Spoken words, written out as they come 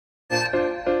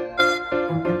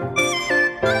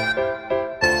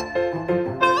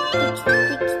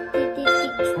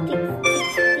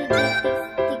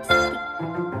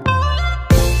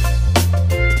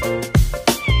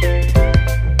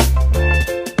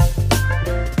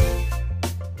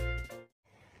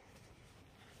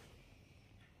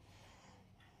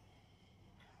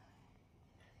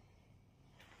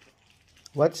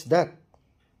What's that?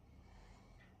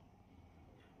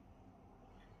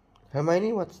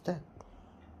 Hermione, what's that?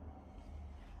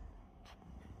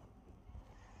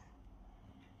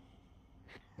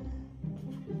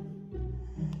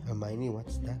 Hermione,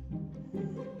 what's that?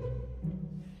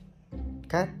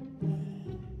 Cat?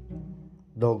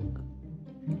 Dog?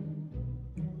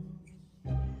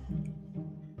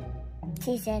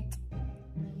 She said.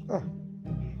 Huh.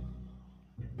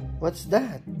 What's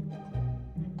that?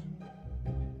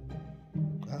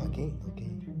 Okay, okay.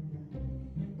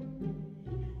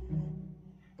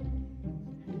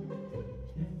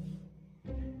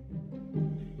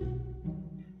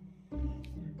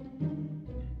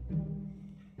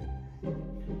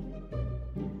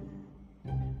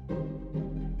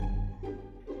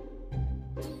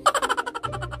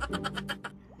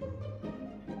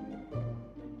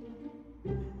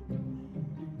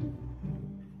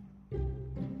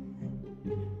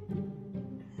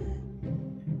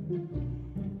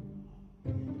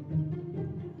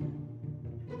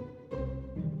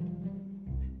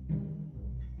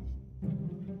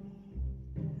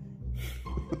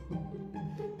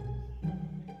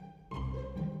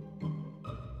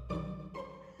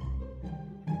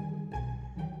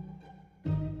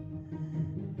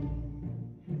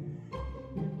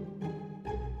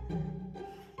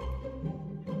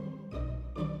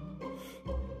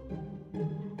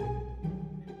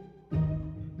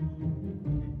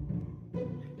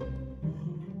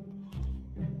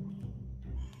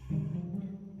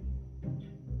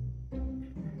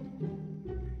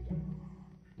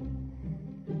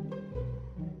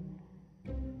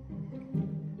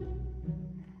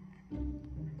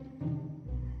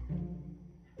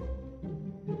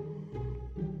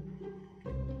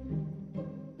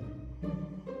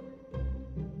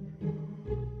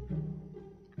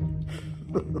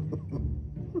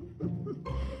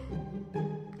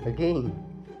 Again.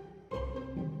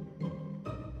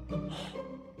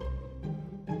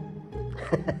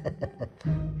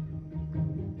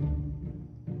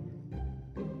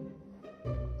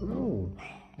 No.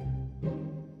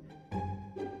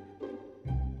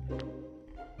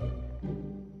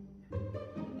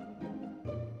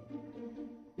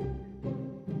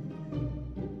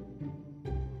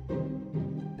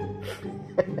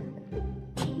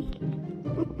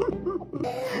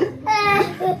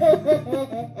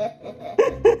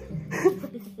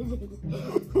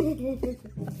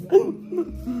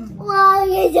 Why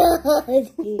is it?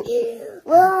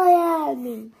 Why am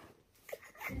I?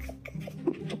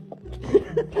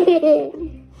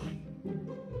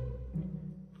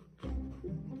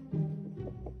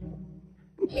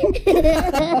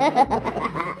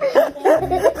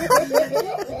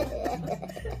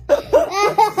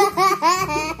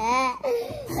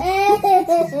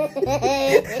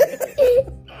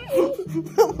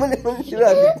 Mana naman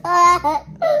sila?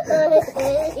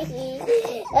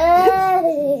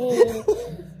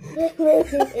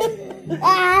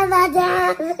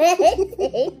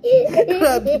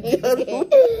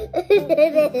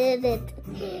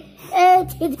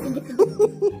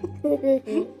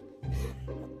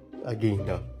 Again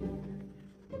daw.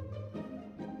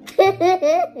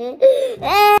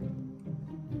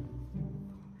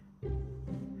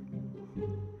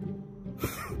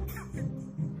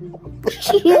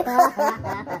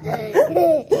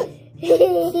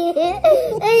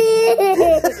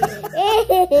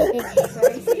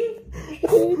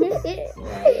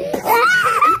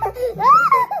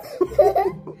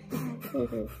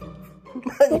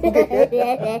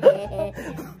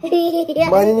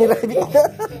 Mana ni rabbit?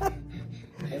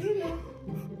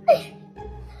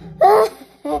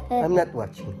 I'm not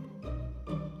watching.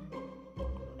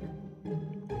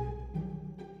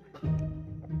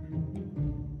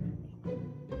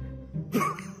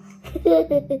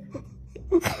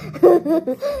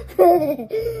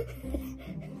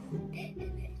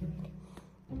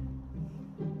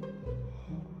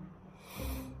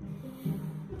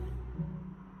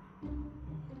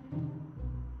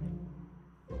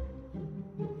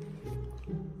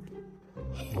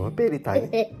 Oh, peri tayo.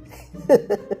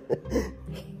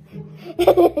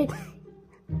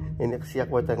 Ini kasi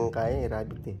ako watang kaya,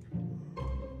 rabbit eh.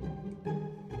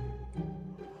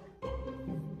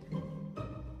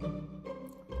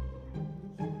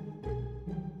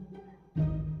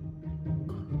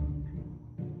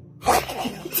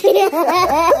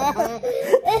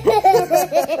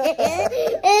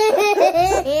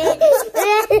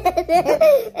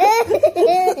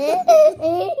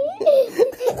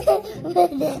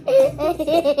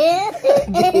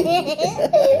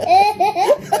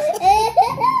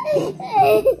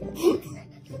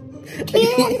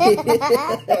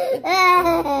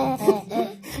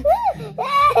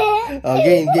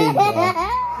 Game.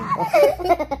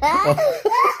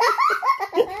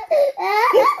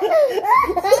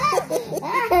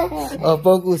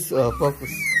 Focus.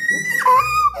 Focus.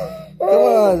 Come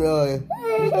on.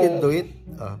 You can do it.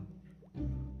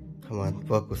 Come on,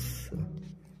 focus.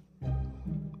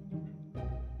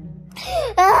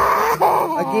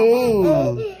 Again.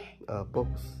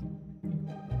 Focus.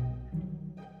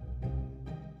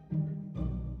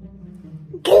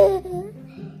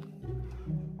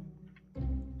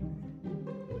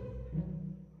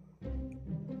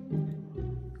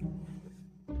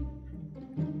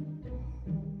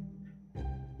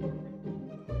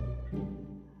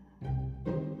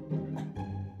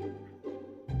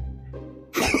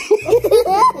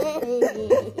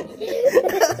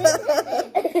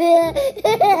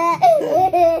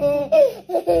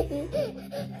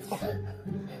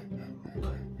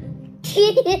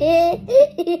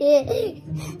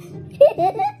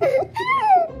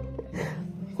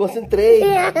 Concentrate.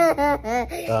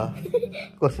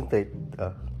 Concentrate.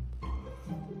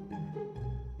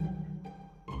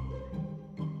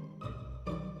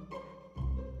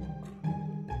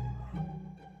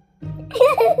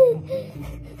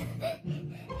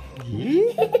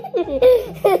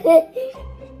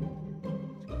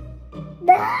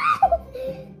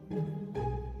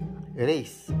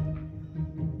 Erase.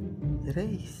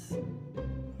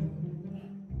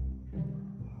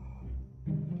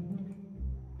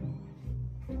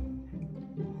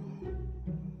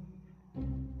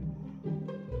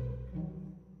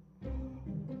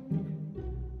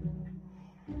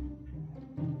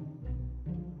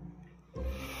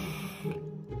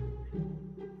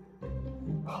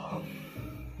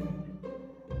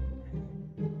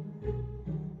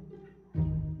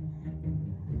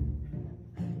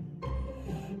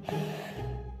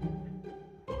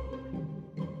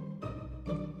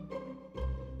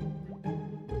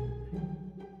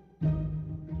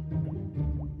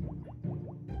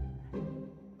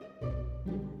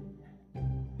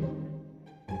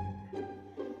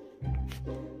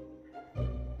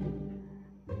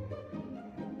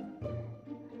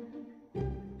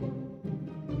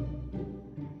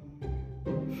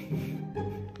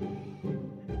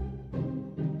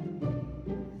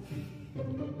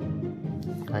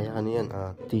 Kaya ano yan,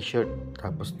 t-shirt,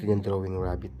 tapos din drawing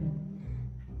rabbit.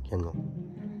 Yan o.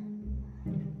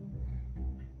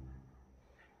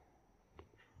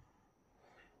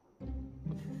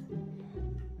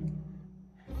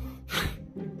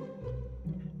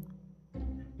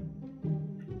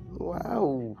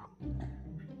 Wow!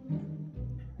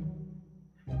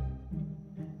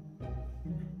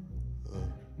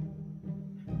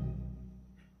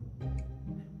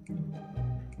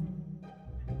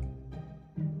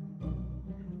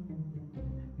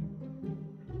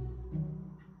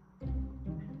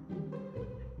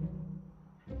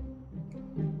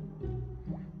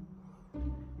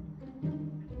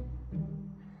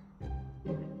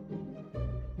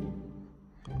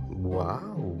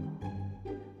 Wow!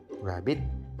 Rabbit.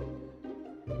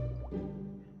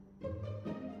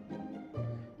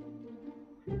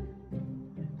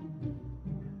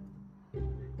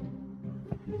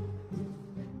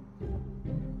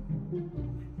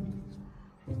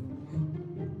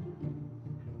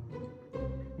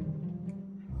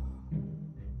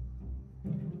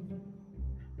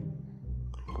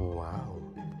 Wow.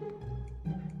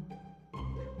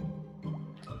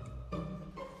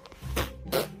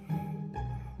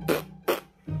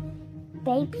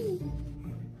 Baby.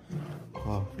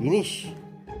 Oh, finish.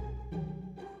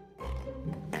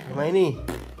 Hermione.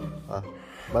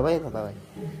 Bye-bye na, bye-bye.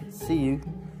 See you.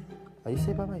 You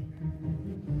say bye-bye.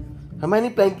 Hermione,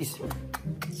 flying kiss.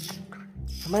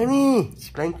 Hermione,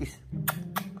 flying kiss.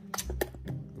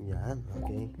 Yan,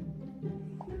 okay.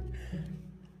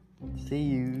 See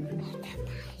you.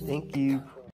 Thank you.